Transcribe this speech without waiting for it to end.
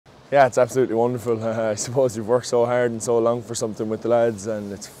Yeah, it's absolutely wonderful. I suppose you've worked so hard and so long for something with the lads,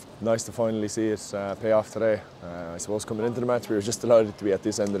 and it's nice to finally see it pay off today. I suppose coming into the match we were just delighted to be at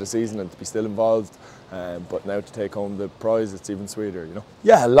this end of the season and to be still involved, but now to take home the prize, it's even sweeter, you know.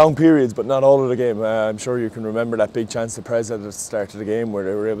 Yeah, long periods, but not all of the game. I'm sure you can remember that big chance to Prez at the start of the game where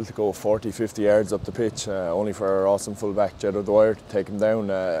they were able to go 40-50 yards up the pitch, only for our awesome fullback Jed O'Dwyer to take him down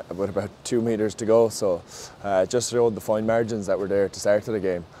with about 2 metres to go. So just showed the fine margins that were there at the start of the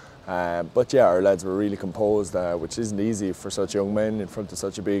game. But yeah, our lads were really composed, which isn't easy for such young men in front of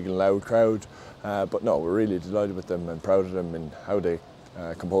such a big and loud crowd. But no, we're really delighted with them and proud of them and how they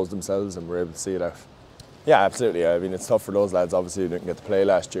composed themselves, and were able to see it out. Yeah, absolutely. I mean, it's tough for those lads, obviously, who didn't get to play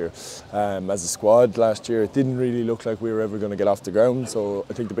last year. As a squad last year, it didn't really look like we were ever going to get off the ground, so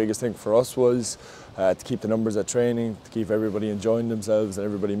I think the biggest thing for us was to keep the numbers at training, to keep everybody enjoying themselves and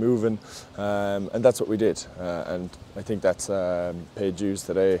everybody moving, and that's what we did. And I think that's paid dues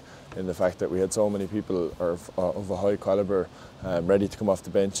today in the fact that we had so many people of a high calibre ready to come off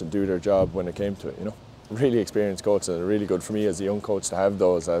the bench and do their job when it came to it, you know. Really experienced coach, and really good for me as a young coach to have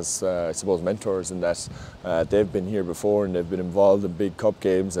those as I suppose mentors, in that they've been here before and they've been involved in big cup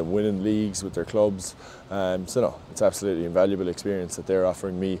games and winning leagues with their clubs. So no, it's absolutely invaluable experience that they're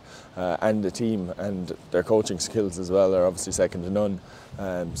offering me and the team, and their coaching skills as well are obviously second to none.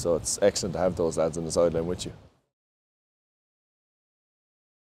 So it's excellent to have those lads on the sideline with you.